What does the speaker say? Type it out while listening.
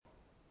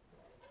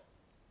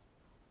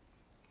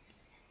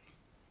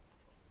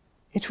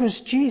It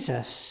was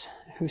Jesus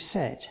who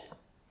said,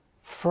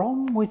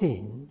 "From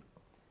within,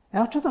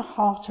 out of the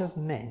heart of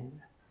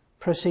men,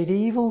 proceed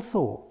evil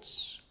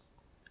thoughts,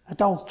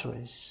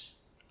 adulteries,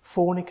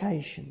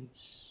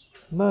 fornications,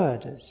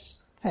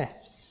 murders,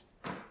 thefts,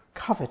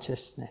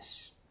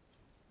 covetousness,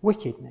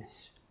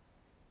 wickedness,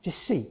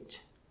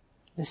 deceit,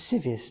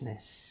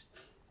 lasciviousness,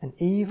 an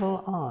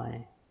evil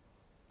eye,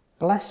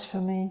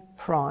 blasphemy,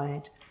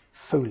 pride,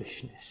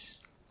 foolishness.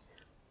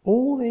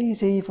 All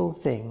these evil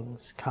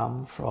things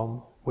come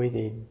from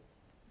within."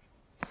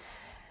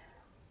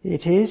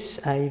 It is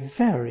a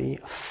very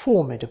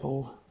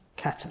formidable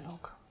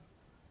catalogue.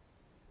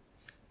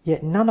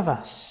 Yet none of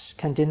us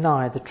can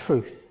deny the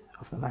truth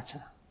of the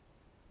matter.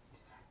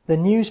 The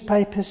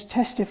newspapers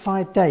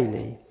testify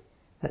daily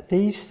that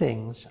these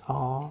things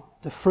are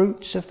the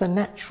fruits of the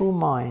natural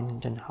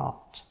mind and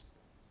heart,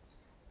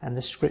 and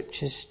the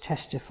scriptures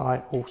testify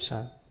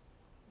also.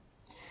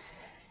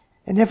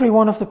 In every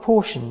one of the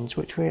portions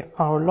which we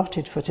are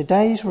allotted for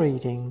today's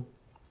reading,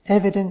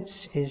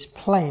 evidence is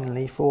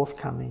plainly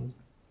forthcoming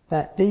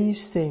that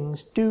these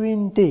things do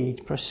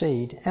indeed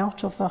proceed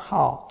out of the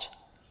heart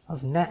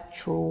of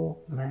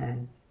natural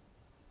man.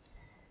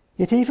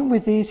 Yet even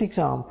with these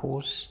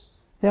examples,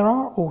 there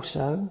are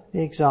also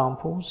the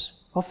examples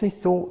of the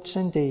thoughts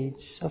and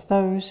deeds of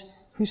those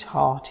whose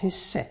heart is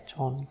set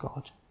on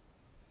God.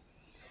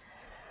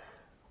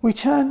 We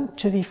turn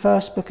to the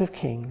first book of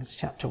Kings,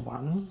 chapter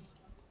 1,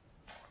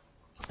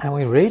 and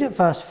we read at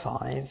verse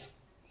 5,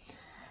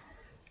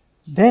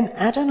 "Then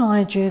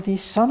Adonijah the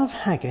son of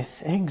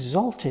Haggith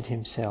exalted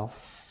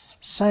himself,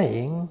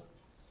 saying,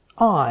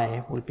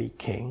 I will be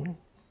king.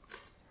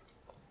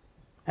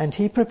 And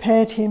he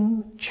prepared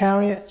him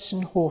chariots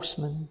and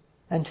horsemen,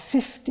 and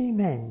 50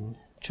 men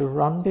to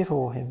run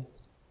before him."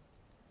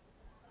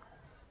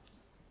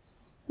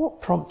 What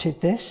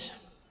prompted this?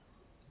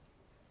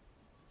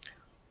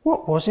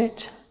 What was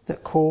it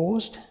that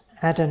caused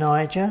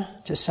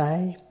Adonijah to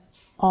say,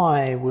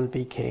 "I will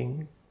be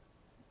king"?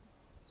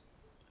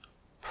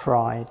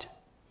 Pride.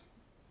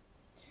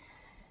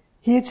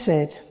 He had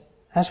said,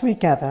 as we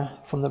gather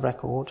from the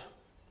record,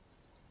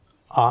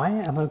 "I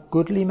am a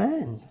goodly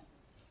man.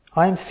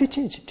 I am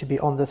fitted to be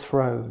on the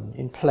throne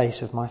in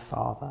place of my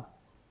father."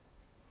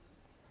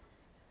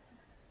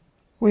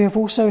 We have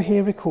also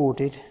here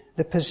recorded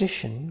the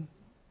position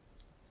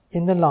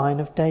in the line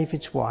of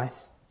David's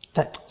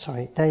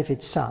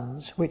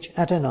sons, which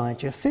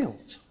Adonijah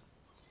filled.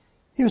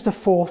 He was the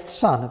 4th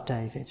son of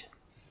David.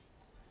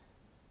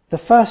 The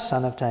first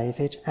son of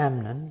David,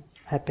 Amnon,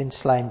 had been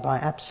slain by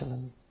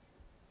Absalom.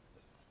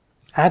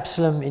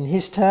 Absalom, in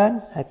his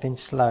turn, had been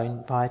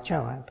slain by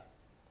Joab.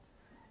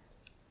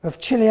 Of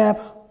Chileab,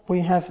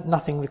 we have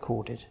nothing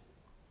recorded.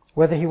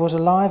 Whether he was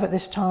alive at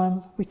this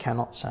time, we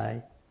cannot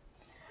say.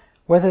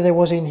 Whether there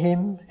was in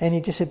him any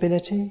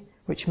disability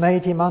which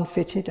made him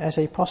unfitted as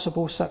a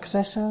possible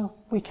successor,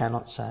 we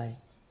cannot say.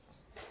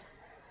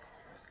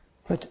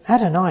 But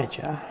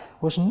Adonijah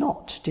was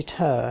not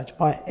deterred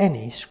by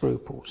any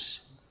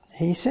scruples.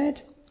 He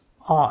said,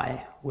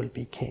 "I will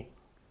be king."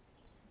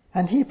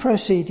 And he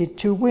proceeded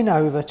to win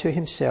over to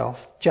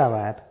himself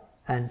Joab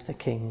and the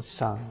king's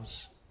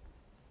sons.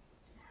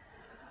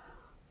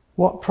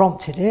 What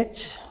prompted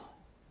it?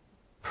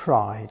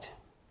 Pride.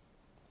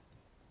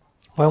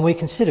 When we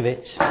consider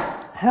it,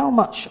 how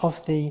much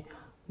of the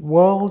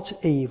world's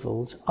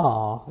evils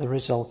are the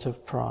result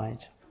of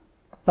pride?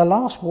 The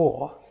last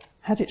war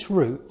had its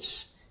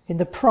roots in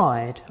the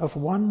pride of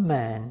one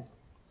man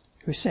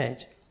who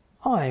said,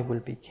 "I will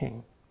be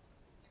king."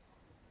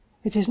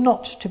 It is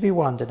not to be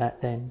wondered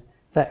at then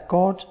that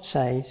God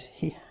says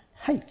he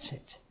hates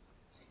it.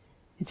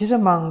 It is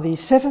among the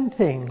 7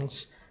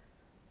 things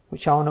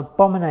which are an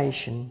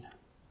abomination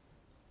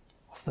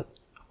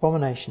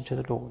to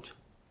the Lord.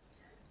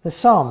 The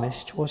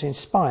psalmist was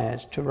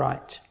inspired to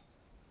write,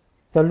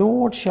 "The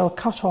Lord shall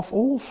cut off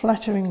all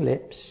flattering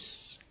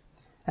lips,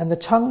 and the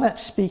tongue that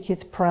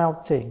speaketh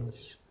proud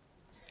things."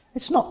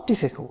 It's not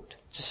difficult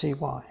to see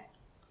why.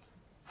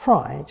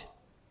 Pride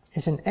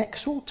is an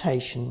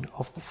exaltation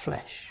of the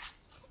flesh.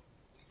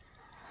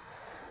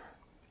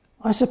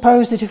 I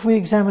suppose that if we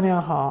examine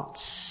our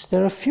hearts,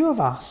 there are few of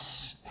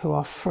us who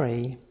are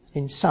free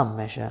in some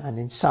measure and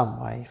in some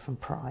way from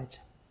pride.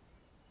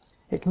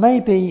 It may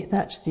be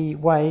that the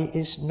way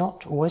is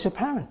not always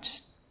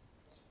apparent.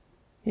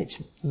 It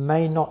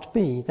may not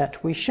be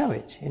that we show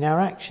it in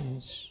our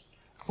actions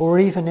or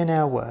even in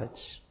our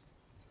words.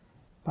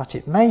 But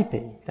it may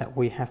be that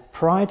we have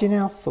pride in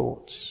our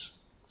thoughts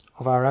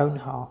of our own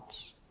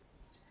hearts.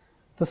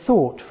 The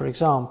thought, for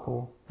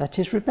example, that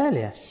is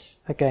rebellious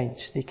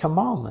against the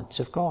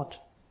commandments of God.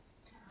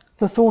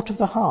 The thought of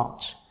the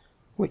heart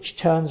which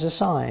turns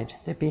aside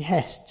the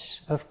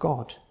behests of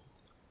God,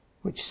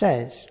 which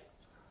says,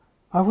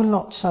 "I will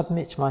not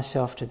submit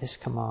myself to this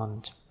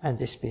command and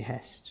this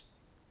behest."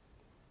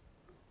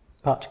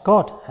 But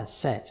God has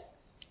said,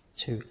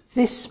 "To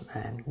this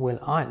man will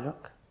I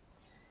look,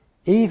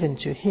 even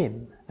to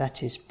him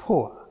that is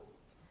poor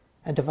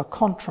and of a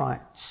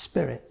contrite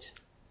spirit,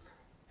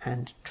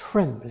 and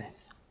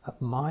trembleth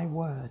at my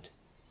word."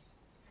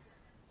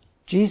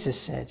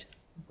 Jesus said,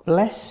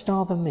 "Blessed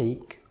are the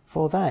meek,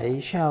 for they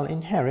shall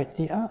inherit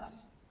the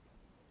earth."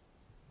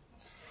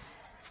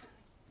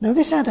 Now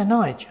this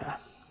Adonijah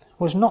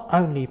was not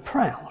only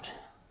proud,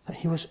 but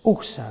he was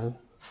also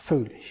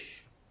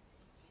foolish.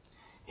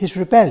 His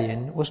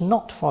rebellion was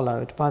not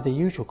followed by the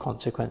usual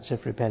consequence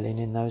of rebellion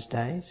in those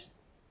days.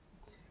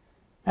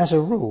 As a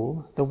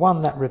rule, the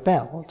one that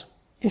rebelled,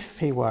 if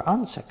he were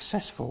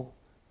unsuccessful,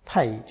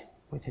 paid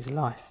with his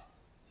life.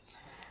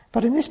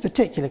 But in this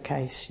particular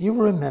case, you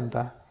will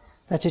remember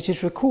that it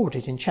is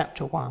recorded in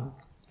chapter 1,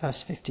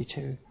 verse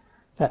 52,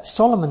 that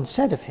Solomon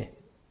said of him,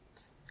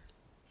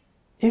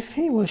 "If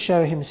he will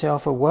show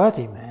himself a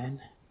worthy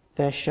man,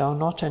 there shall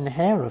not an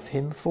hair of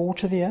him fall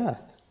to the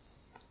earth.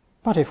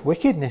 But if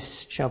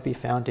wickedness shall be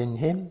found in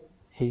him,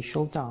 he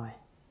shall die."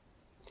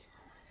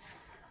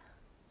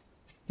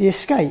 The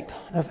escape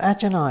of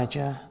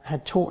Adonijah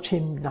had taught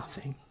him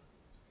nothing,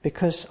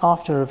 because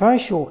after a very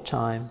short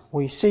time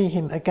we see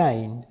him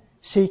again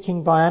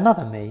seeking by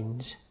another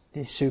means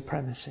the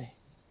supremacy.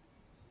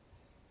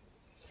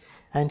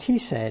 And he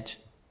said,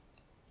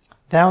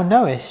 "Thou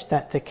knowest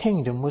that the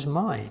kingdom was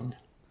mine,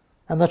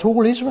 and that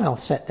all Israel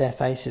set their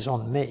faces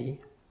on me,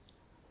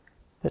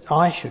 that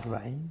I should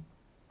reign.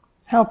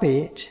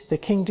 Howbeit the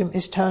kingdom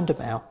is turned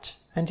about,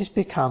 and is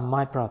become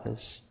my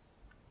brother's,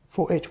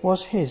 for it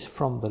was his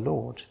from the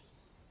Lord."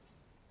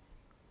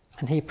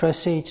 And he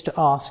proceeds to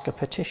ask a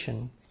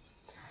petition.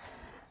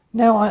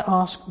 "Now I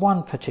ask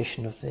one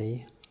petition of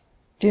thee,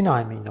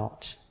 deny me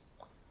not.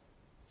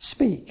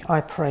 Speak,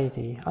 I pray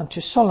thee, unto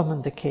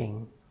Solomon the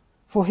king,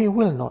 for he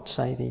will not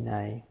say thee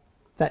nay,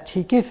 that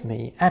he give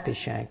me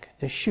Abishag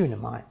the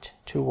Shunammite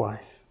to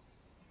wife."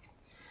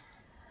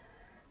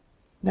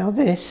 Now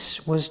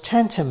this was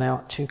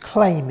tantamount to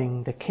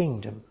claiming the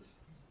kingdom.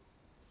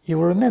 You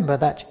will remember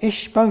that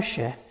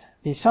Ishbosheth,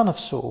 the son of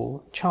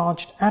Saul,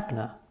 charged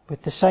Abner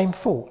with the same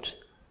fault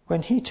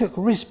when he took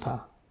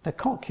Rizpah, the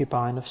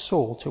concubine of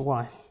Saul, to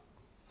wife.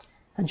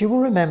 And you will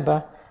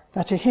remember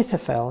that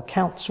Ahithophel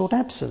counselled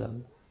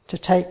Absalom to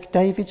take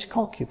David's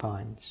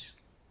concubines.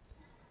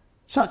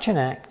 Such an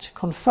act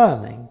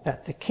confirming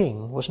that the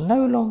king was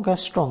no longer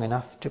strong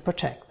enough to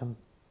protect them,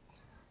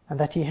 and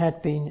that he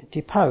had been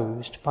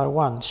deposed by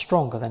one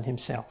stronger than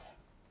himself.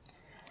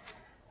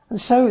 And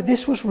so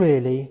this was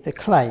really the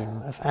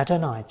claim of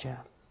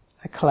Adonijah,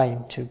 a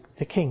claim to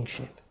the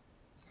kingship.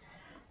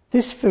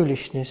 This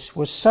foolishness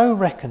was so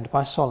reckoned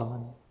by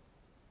Solomon,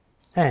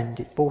 and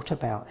it brought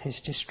about his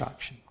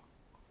destruction.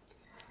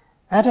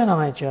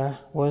 Adonijah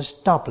was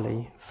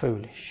doubly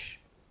foolish.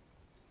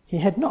 He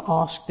had not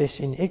asked this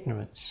in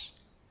ignorance,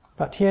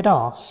 but he had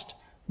asked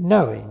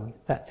knowing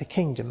that the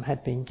kingdom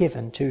had been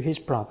given to his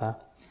brother,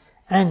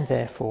 and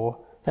therefore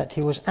that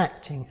he was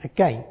acting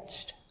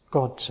against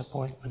God's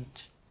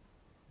appointment.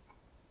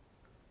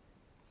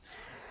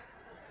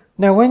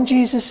 Now when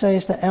Jesus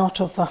says that out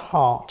of the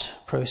heart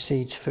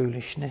proceeds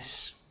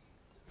foolishness,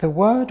 the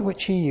word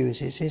which he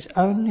uses is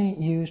only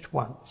used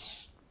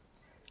once,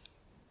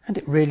 and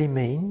it really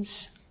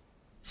means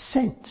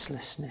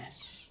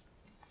senselessness.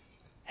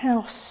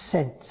 How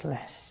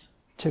senseless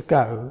to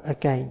go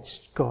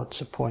against God's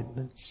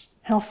appointments.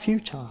 How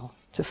futile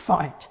to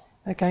fight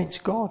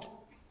against God.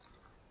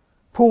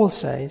 Paul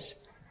says,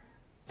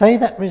 "They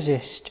that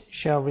resist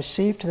shall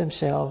receive to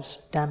themselves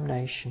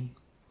damnation."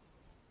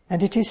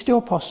 And it is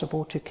still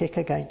possible to kick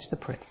against the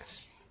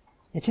pricks.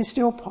 It is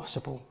still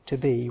possible to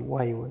be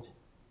wayward.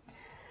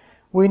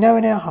 We know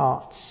in our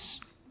hearts,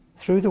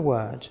 through the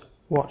word,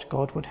 what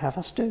God would have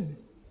us do.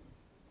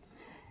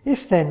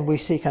 If then we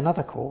seek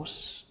another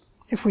course,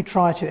 if we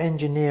try to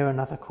engineer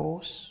another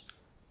course,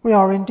 we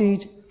are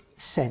indeed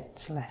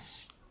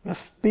senseless. We're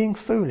being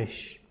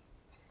foolish.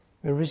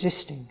 We're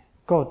resisting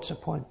God's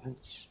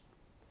appointments.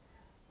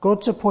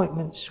 God's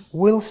appointments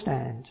will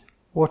stand,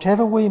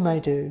 whatever we may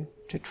do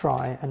to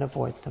try and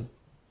avoid them.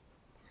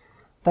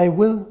 They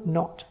will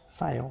not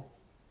fail.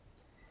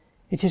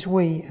 It is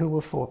we who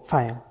will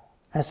fail,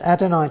 as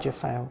Adonijah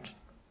failed.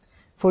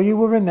 For you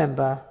will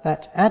remember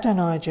that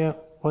Adonijah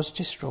was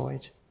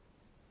destroyed,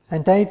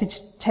 and David's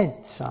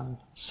 10th son,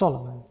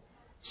 Solomon,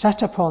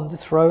 sat upon the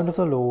throne of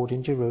the Lord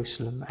in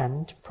Jerusalem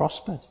and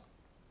prospered.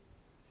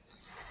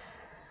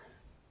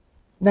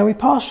 Now we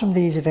pass from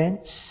these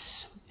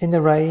events in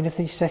the reign of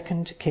the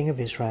second king of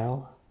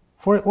Israel,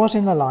 for it was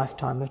in the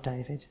lifetime of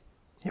David.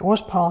 It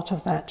was part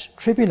of that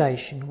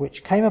tribulation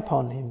which came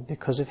upon him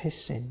because of his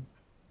sin,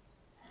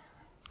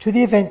 to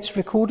the events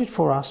recorded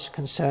for us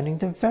concerning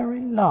the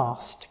very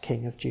last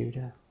king of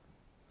Judah.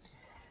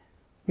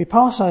 We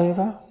pass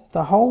over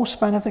the whole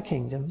span of the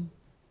kingdom,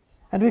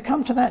 and we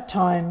come to that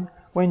time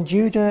when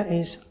Judah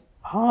is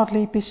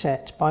hardly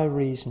beset by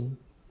reason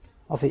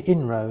of the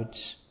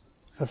inroads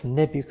of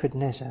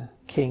Nebuchadnezzar,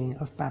 king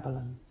of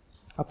Babylon,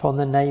 upon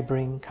the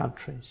neighbouring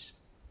countries.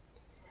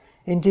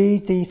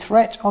 Indeed, the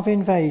threat of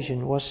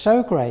invasion was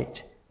so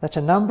great that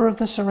a number of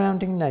the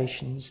surrounding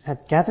nations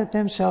had gathered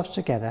themselves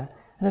together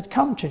and had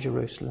come to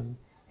Jerusalem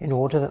in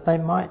order that they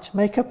might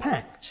make a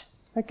pact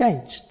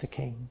against the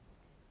king.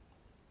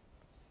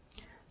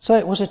 So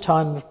it was a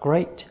time of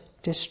great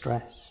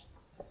distress.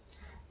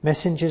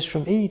 Messengers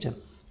from Edom,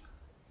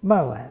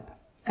 Moab,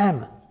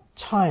 Ammon,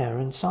 Tyre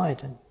and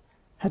Sidon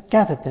had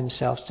gathered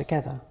themselves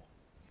together,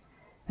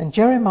 and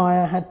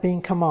Jeremiah had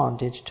been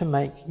commanded to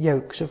make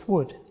yokes of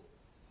wood,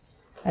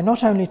 and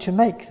not only to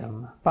make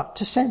them, but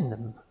to send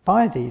them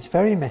by these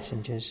very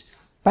messengers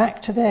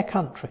back to their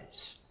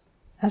countries,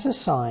 as a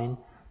sign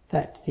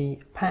that the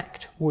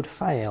pact would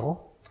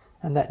fail,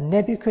 and that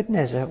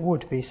Nebuchadnezzar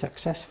would be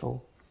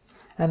successful,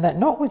 and that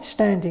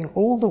notwithstanding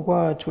all the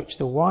words which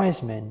the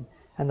wise men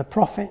and the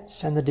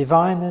prophets and the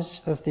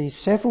diviners of these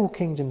several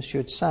kingdoms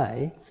should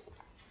say,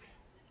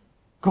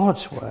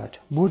 God's word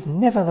would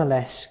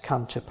nevertheless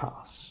come to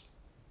pass.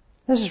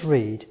 Let us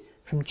read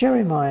from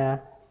Jeremiah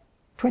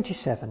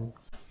 27,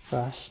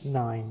 verse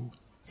 9,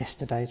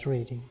 yesterday's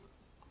reading.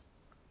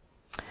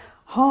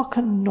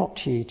 Hearken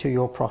not ye to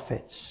your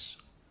prophets,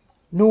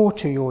 nor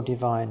to your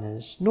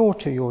diviners, nor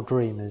to your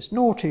dreamers,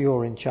 nor to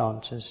your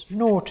enchanters,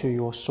 nor to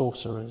your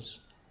sorcerers,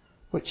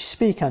 which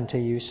speak unto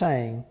you,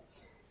 saying,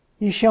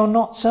 Ye shall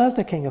not serve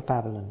the king of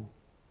Babylon.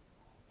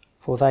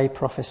 For they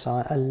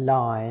prophesy a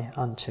lie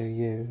unto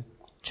you,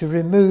 to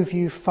remove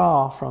you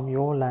far from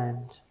your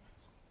land.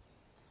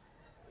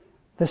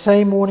 The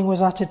same warning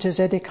was uttered to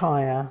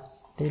Zedekiah,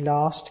 the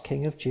last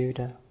king of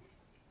Judah.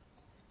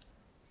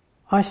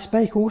 I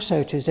spake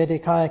also to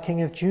Zedekiah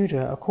king of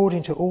Judah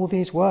according to all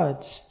these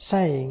words,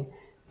 saying,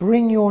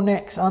 Bring your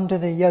necks under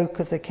the yoke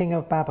of the king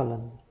of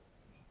Babylon,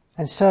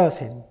 and serve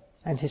him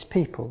and his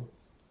people,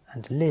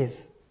 and live.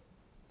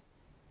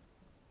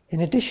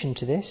 In addition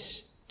to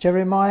this,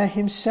 Jeremiah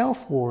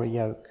himself wore a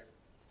yoke.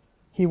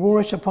 He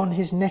wore it upon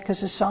his neck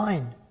as a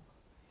sign.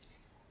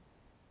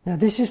 Now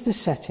this is the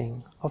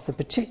setting of the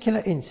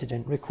particular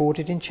incident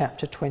recorded in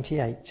chapter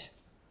 28,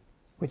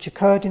 which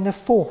occurred in the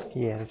 4th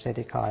year of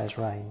Zedekiah's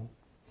reign.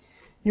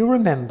 You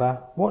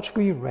remember what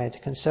we read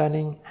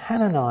concerning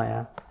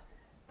Hananiah,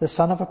 the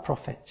son of a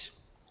prophet,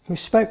 who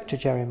spoke to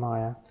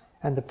Jeremiah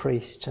and the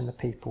priests and the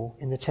people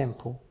in the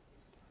temple.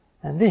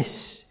 And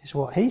this is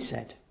what he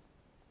said.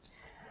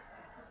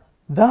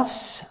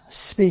 Thus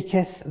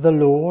speaketh the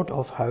Lord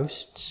of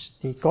hosts,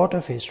 the God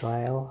of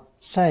Israel,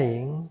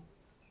 saying,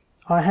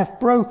 I have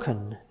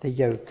broken the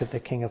yoke of the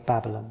king of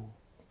Babylon.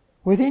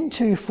 Within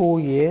 2 full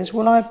years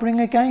will I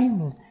bring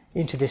again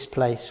into this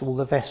place all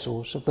the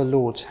vessels of the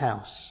Lord's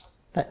house,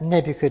 that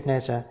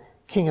Nebuchadnezzar,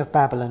 king of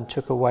Babylon,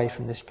 took away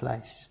from this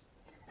place,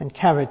 and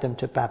carried them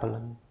to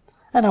Babylon.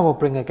 And I will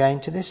bring again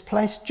to this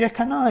place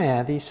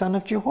Jeconiah, the son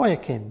of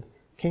Jehoiakim,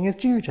 king of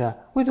Judah,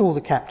 with all the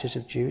captives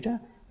of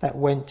Judah, that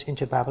went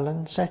into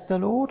Babylon, saith the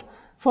Lord,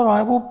 for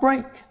I will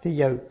break the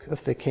yoke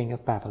of the king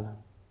of Babylon.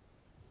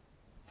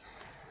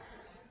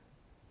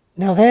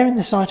 Now there in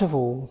the sight of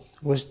all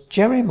was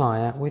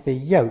Jeremiah with a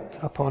yoke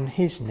upon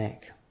his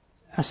neck,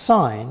 a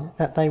sign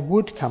that they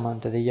would come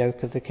under the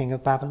yoke of the king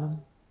of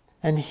Babylon.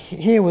 And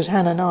here was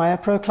Hananiah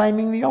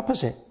proclaiming the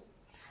opposite,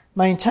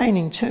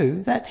 maintaining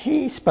too that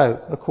he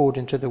spoke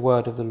according to the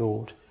word of the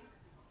Lord.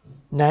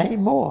 Nay,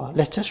 more,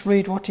 let us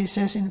read what he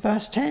says in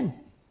verse 10.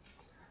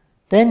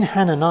 Then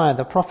Hananiah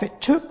the prophet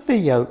took the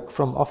yoke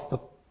from off the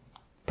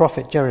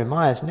prophet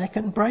Jeremiah's neck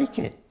and brake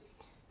it.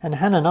 And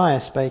Hananiah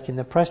spake in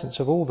the presence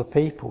of all the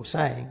people,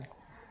 saying,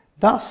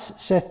 Thus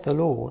saith the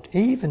Lord,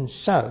 even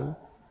so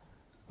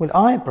will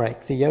I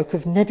break the yoke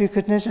of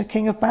Nebuchadnezzar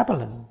king of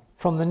Babylon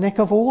from the neck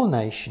of all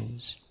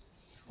nations,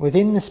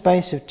 within the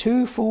space of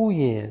 2 full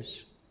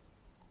years.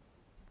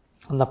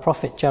 And the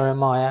prophet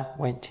Jeremiah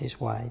went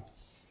his way.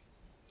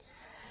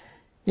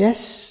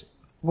 Yes,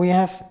 we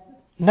have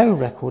no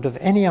record of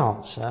any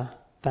answer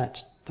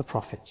that the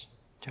prophet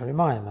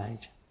Jeremiah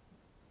made.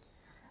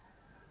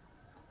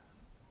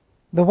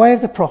 The way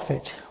of the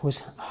prophet was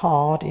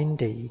hard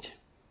indeed.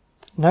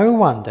 No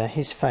wonder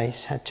his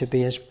face had to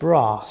be as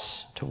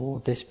brass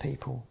toward this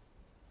people.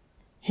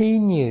 He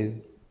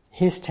knew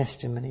his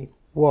testimony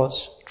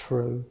was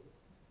true.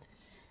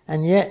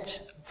 And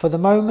yet, for the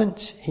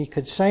moment, he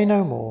could say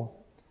no more,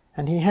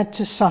 and he had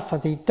to suffer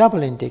the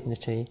double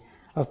indignity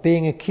of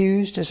being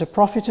accused as a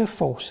prophet of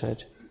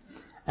falsehood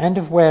and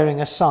of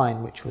wearing a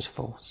sign which was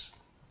false.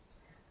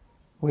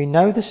 We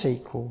know the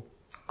sequel.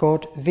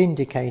 God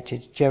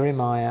vindicated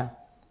Jeremiah,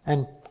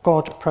 and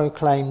God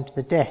proclaimed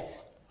the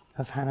death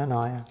of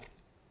Hananiah.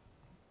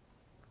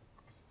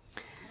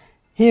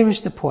 Here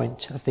is the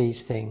point of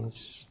these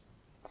things.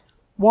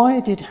 Why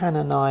did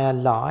Hananiah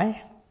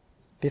lie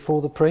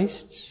before the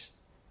priests,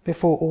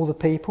 before all the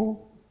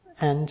people,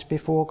 and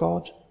before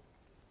God?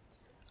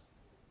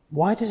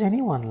 Why does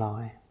anyone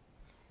lie?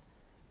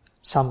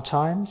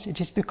 Sometimes it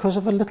is because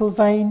of a little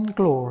vain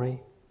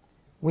glory.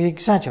 We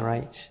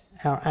exaggerate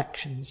our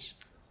actions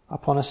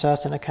upon a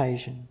certain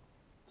occasion.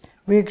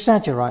 We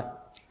exaggerate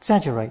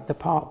the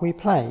part we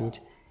played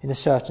in a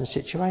certain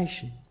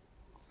situation.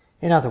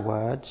 In other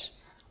words,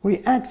 we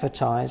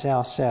advertise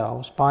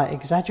ourselves by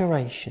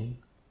exaggeration.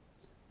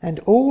 And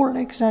all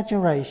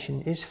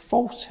exaggeration is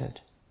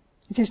falsehood.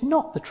 It is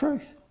not the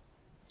truth.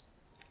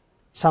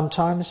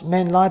 Sometimes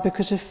men lie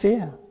because of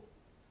fear.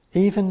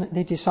 Even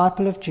the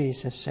disciple of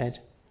Jesus said,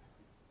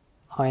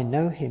 I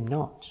know him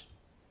not.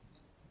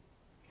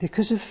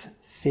 Because of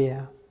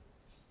fear,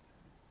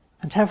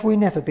 And have we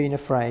never been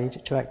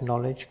afraid to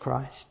acknowledge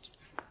Christ?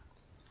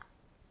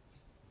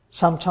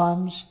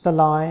 Sometimes the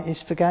lie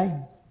is for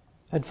gain,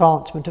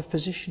 advancement of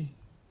position,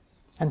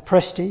 and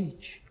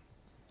prestige.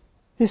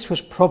 This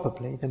was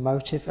probably the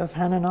motive of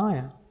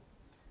Hananiah.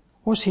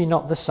 Was he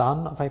not the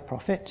son of a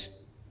prophet?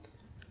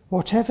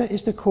 Whatever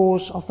is the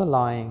cause of the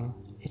lying,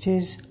 it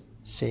is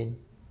sin.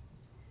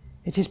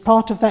 It is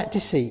part of that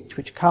deceit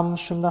which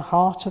comes from the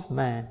heart of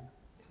man,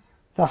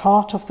 the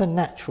heart of the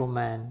natural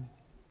man,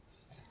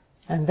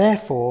 and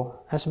therefore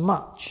as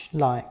much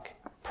like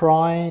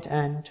pride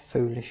and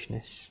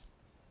foolishness.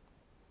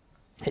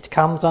 It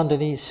comes under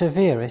the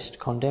severest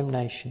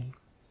condemnation.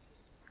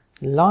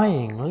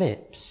 Lying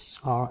lips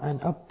are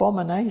an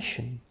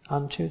abomination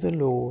unto the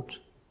Lord.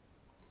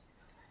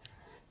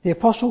 The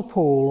Apostle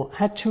Paul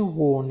had to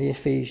warn the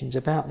Ephesians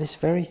about this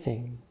very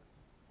thing.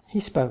 He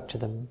spoke to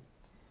them,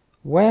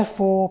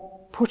 "Wherefore,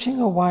 putting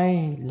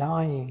away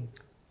lying,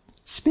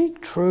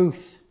 speak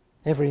truth,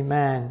 every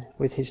man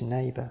with his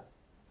neighbour,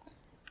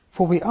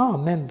 for we are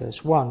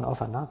members one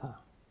of another."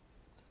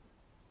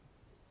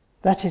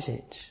 That is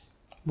it.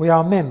 We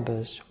are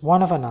members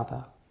one of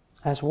another,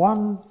 as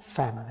one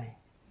family.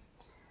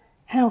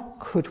 How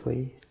could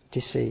we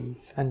deceive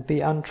and be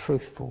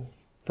untruthful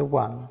the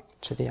one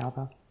to the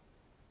other?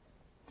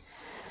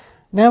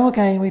 Now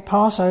again we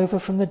pass over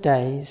from the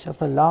days of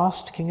the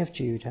last king of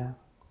Judah,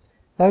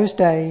 those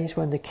days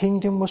when the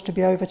kingdom was to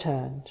be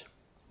overturned,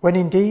 when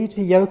indeed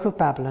the yoke of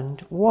Babylon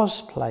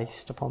was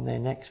placed upon their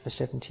necks for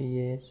 70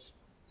 years,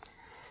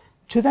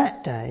 to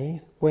that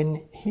day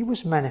when he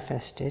was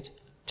manifested,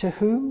 to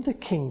whom the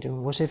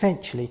kingdom was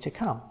eventually to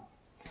come.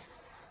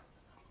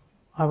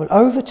 I will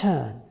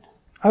overturn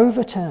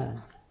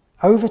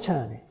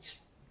it,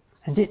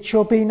 and it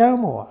shall be no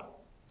more,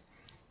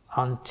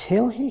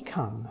 until he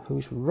come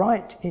whose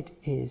right it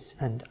is,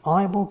 and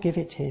I will give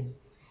it him.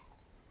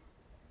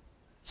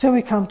 So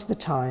we come to the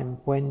time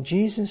when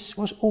Jesus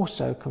was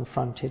also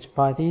confronted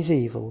by these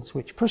evils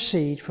which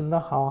proceed from the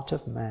heart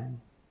of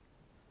man.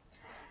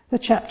 The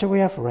chapter we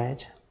have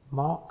read,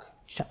 Mark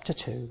chapter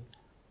 2,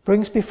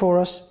 brings before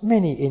us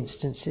many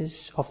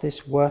instances of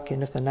this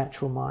working of the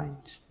natural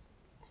mind.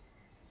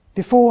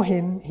 Before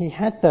him he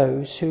had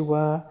those who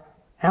were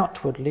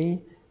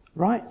outwardly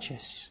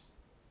righteous,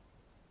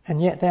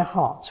 and yet their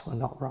hearts were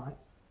not right.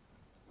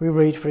 We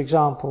read, for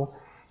example,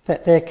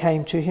 that there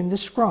came to him the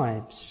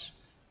scribes.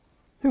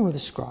 Who were the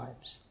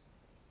scribes?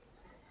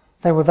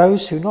 They were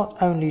those who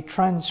not only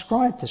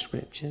transcribed the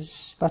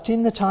scriptures, but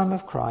in the time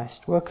of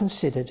Christ were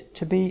considered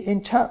to be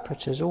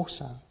interpreters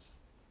also.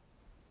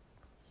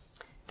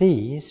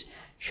 These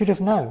should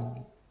have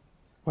known,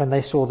 when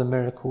they saw the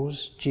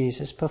miracles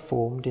Jesus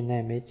performed in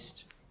their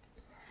midst,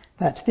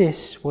 that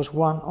this was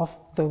one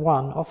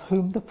of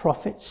whom the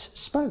prophets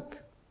spoke,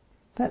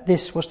 that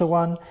this was the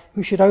one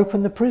who should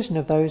open the prison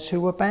of those who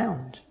were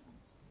bound.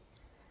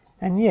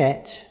 And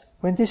yet,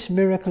 when this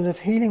miracle of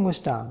healing was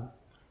done,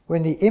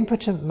 when the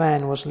impotent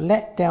man was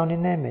let down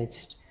in their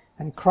midst,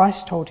 and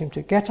Christ told him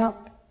to get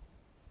up,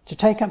 to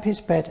take up his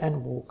bed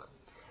and walk,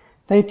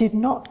 they did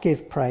not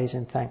give praise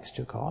and thanks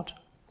to God,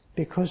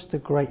 because the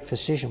great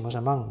physician was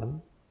among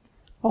them.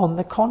 On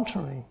the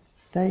contrary,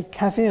 they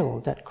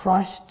cavilled at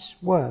Christ's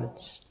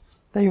words.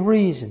 They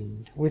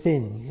reasoned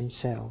within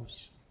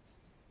themselves.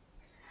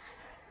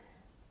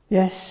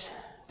 Yes,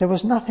 there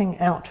was nothing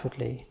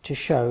outwardly to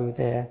show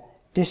their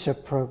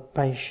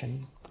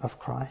disapprobation of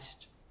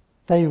Christ.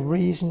 They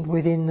reasoned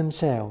within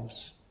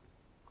themselves.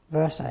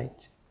 Verse 8.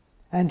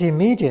 And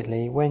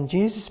immediately when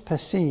Jesus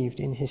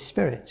perceived in his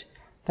spirit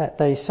that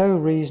they so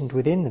reasoned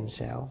within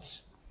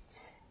themselves,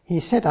 he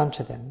said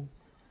unto them,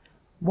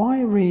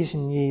 Why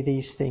reason ye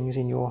these things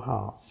in your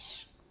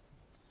hearts?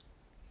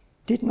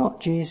 Did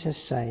not Jesus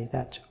say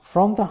that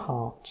from the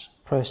heart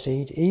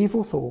proceed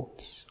evil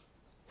thoughts,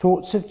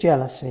 thoughts of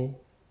jealousy,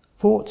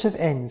 thoughts of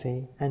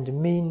envy,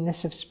 and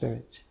meanness of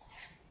spirit?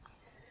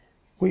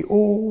 We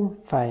all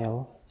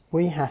fail.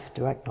 We have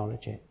to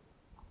acknowledge it.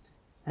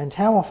 And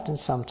how often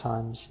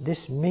sometimes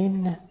this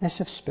meanness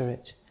of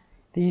spirit,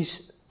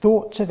 these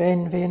thoughts of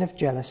envy and of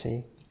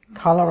jealousy,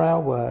 colour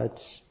our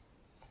words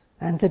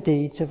and the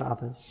deeds of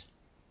others.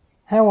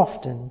 How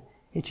often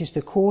it is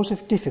the cause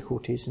of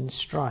difficulties and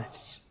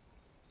strifes.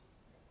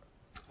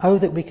 Oh,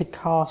 that we could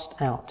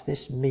cast out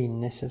this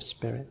meanness of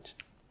spirit.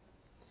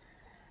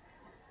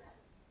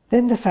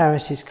 Then the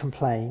Pharisees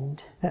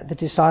complained that the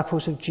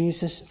disciples of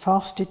Jesus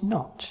fasted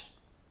not.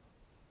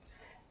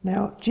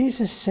 Now,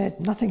 Jesus said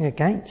nothing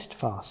against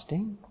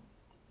fasting.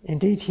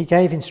 Indeed, he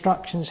gave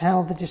instructions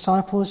how the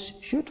disciples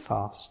should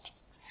fast.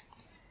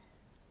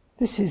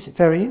 This is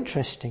very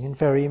interesting and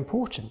very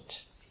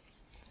important.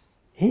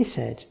 He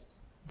said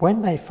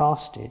when they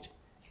fasted,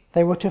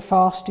 they were to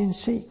fast in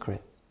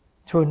secret,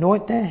 to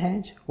anoint their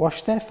head,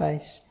 wash their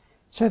face,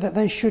 so that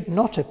they should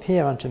not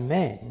appear unto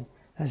men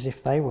as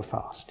if they were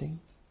fasting.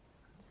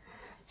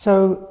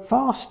 So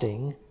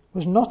fasting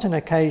was not an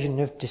occasion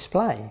of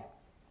display.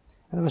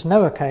 There was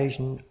no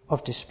occasion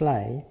of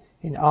display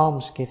in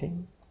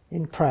almsgiving,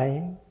 in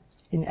praying,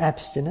 in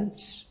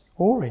abstinence,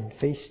 or in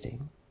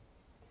feasting.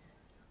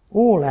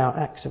 all our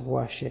acts of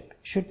worship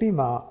should be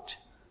marked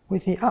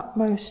with the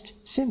utmost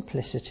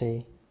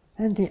simplicity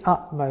and the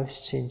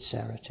utmost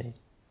sincerity.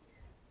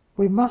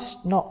 We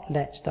must not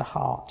let the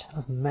heart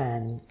of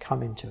man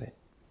come into it.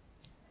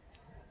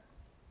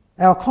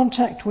 Our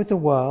contact with the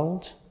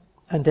world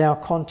and our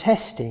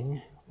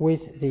contesting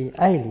with the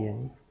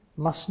alien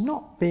must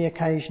not be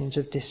occasions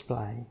of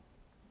display.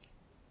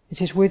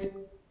 It is with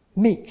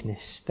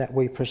meekness that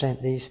we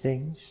present these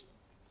things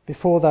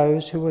before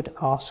those who would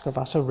ask of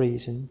us a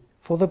reason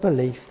for the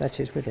belief that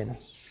is within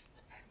us.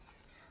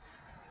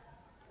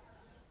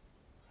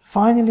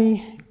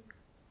 Finally,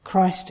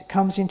 Christ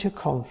comes into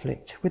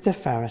conflict with the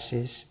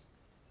Pharisees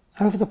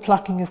over the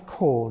plucking of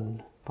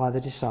corn by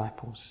the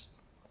disciples,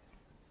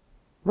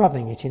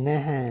 rubbing it in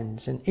their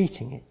hands and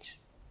eating it.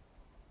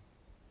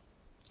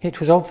 It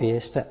was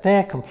obvious that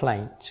their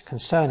complaint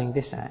concerning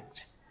this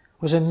act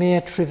was a mere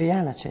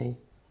triviality,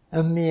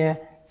 a mere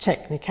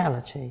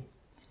technicality,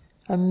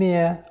 a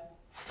mere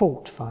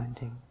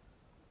fault-finding.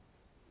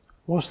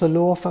 Was the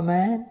law for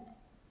man,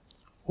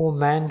 or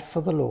man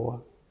for the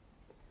law?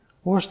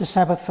 Was the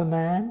Sabbath for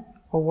man,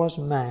 or was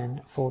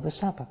man for the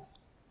Sabbath?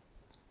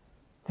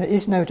 There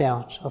is no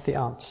doubt of the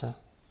answer.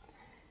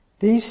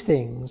 These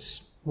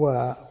things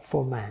were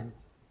for man.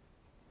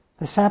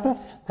 The Sabbath,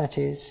 that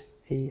is,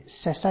 the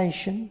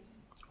cessation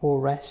or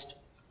rest,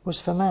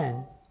 was for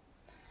man.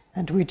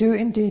 And we do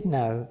indeed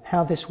know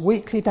how this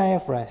weekly day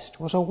of rest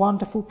was a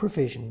wonderful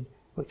provision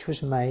which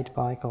was made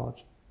by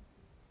God.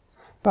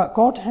 But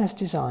God has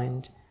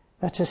designed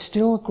that a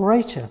still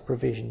greater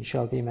provision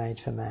shall be made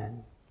for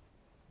man.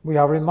 We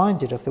are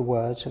reminded of the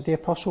words of the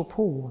Apostle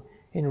Paul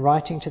in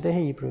writing to the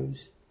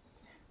Hebrews,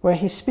 where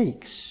he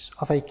speaks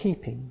of a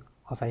keeping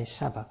of a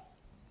Sabbath.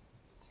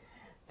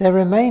 There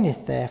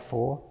remaineth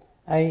therefore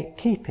a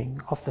keeping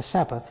of the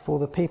Sabbath for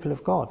the people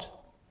of God.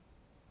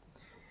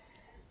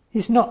 He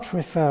is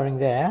referring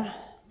there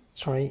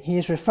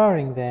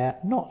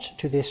not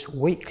to this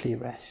weekly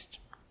rest,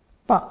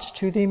 but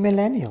to the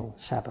millennial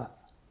Sabbath,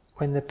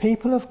 when the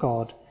people of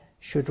God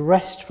should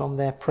rest from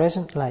their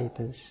present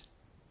labours.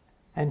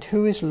 And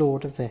who is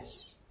Lord of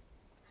this?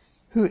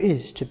 Who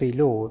is to be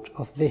Lord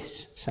of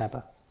this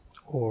Sabbath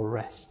or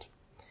rest?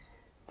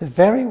 The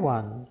very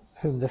one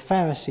whom the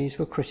Pharisees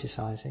were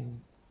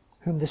criticising,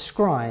 whom the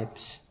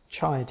scribes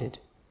chided,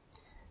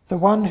 the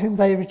one whom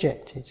they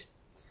rejected,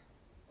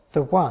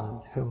 the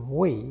one whom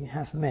we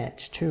have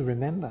met to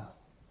remember.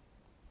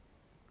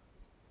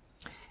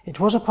 It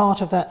was a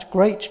part of that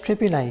great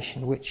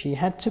tribulation which he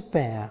had to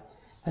bear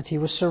that he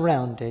was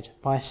surrounded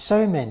by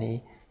so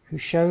many who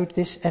showed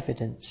this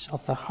evidence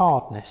of the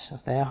hardness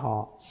of their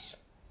hearts.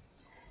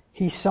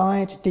 He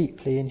sighed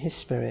deeply in his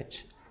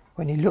spirit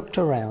when he looked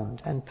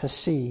around and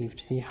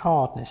perceived the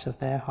hardness of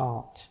their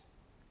heart.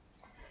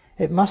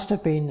 It must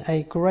have been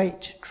a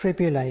great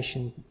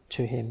tribulation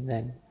to him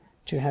then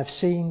to have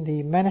seen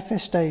the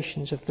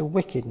manifestations of the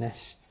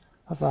wickedness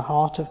of the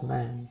heart of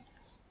man,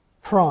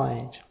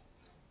 pride,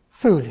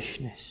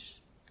 foolishness,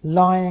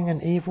 lying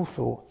and evil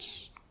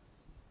thoughts.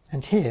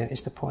 And here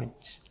is the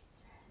point.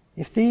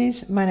 If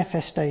these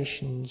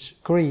manifestations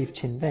grieved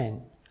him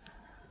then,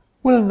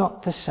 will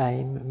not the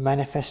same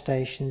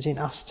manifestations in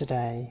us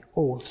today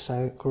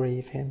also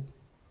grieve him?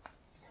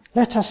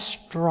 Let us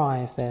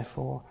strive,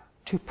 therefore,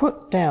 to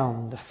put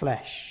down the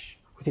flesh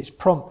with its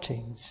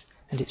promptings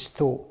and its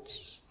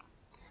thoughts.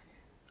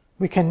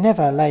 We can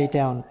never lay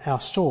down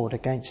our sword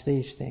against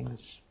these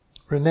things,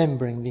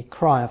 remembering the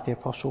cry of the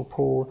Apostle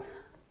Paul,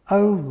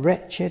 "O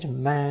wretched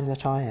man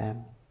that I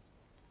am."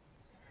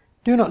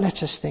 Do not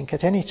let us think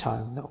at any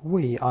time that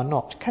we are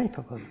not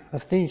capable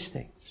of these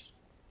things,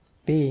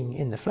 being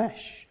in the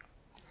flesh.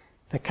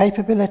 The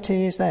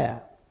capability is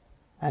there,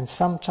 and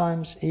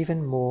sometimes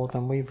even more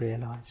than we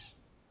realise.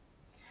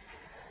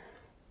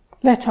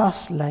 Let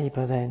us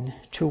labour then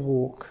to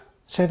walk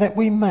so that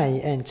we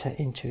may enter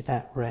into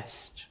that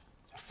rest.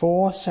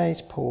 For,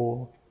 says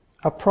Paul,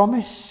 a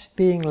promise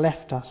being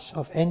left us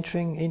of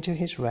entering into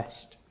his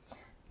rest,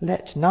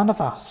 let none of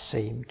us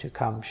seem to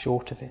come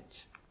short of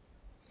it.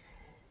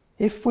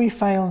 If we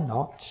fail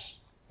not,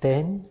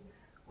 then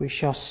we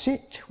shall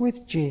sit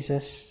with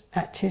Jesus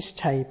at his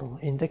table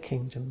in the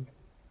kingdom.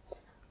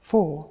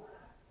 For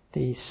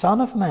the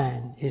Son of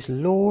Man is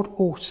Lord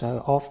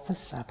also of the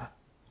Sabbath.